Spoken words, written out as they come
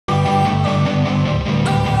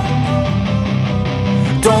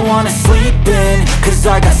don't wanna sleep in, cause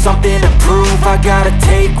I got something to prove. I gotta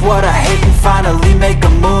take what I hate and finally make a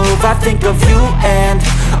move. I think of you and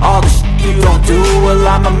all the shit you don't do. Well,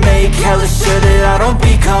 I'ma make hella sure that I don't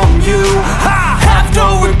become you. I have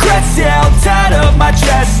no regrets, yeah, I'll tie up my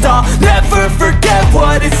chest. I'll never forget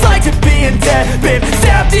what it's like to be in debt. Been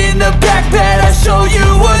stabbed in the back bed, I'll show you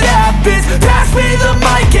what happens. Pass me the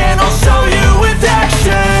mic and I'll show you with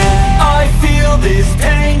action. I feel this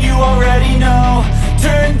pain, you already know.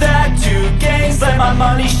 Turn that to gains, let my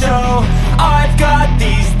money show. I've got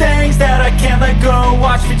these things that I can't let go.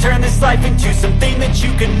 Watch me turn this life into something that you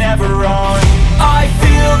can never own. I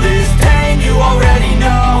feel this pain, you already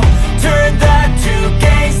know. Turn that to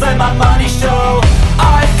gains, let my money show.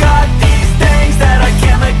 I've got these things that I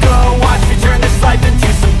can't let go. Watch me turn this life into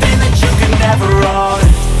something that you can never own.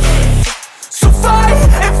 So fight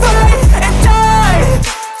and die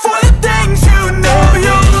for the things you know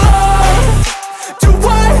you love. Do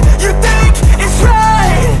what you think is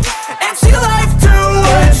right and see life do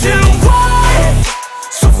what you want.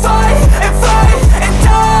 So fight and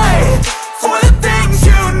die for the things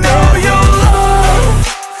you know you love.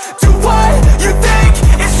 Do what you think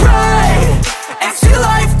is right and see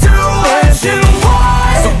life do what you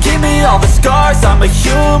want. So give me all the scars, I'm a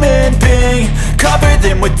human being. Cover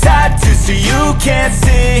them with tattoos so you can't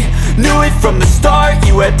see. Knew it from the start,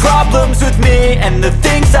 you had problems with me and the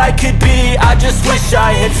things I could be, I just wish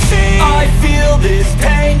I had seen. I feel this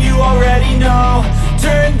pain, you already know.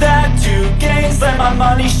 Turn that to gains, let my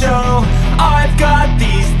money show. I've got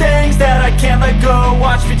these things that I can't let go.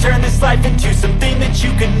 Watch me turn this life into something that you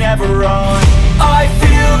can never own. I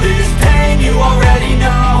feel this pain, you already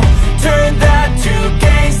know. Turn that to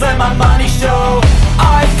gains, let my money show.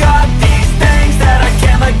 I've got these things that I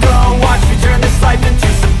can't let go. Watch me turn this life into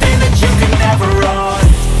something that you can never own.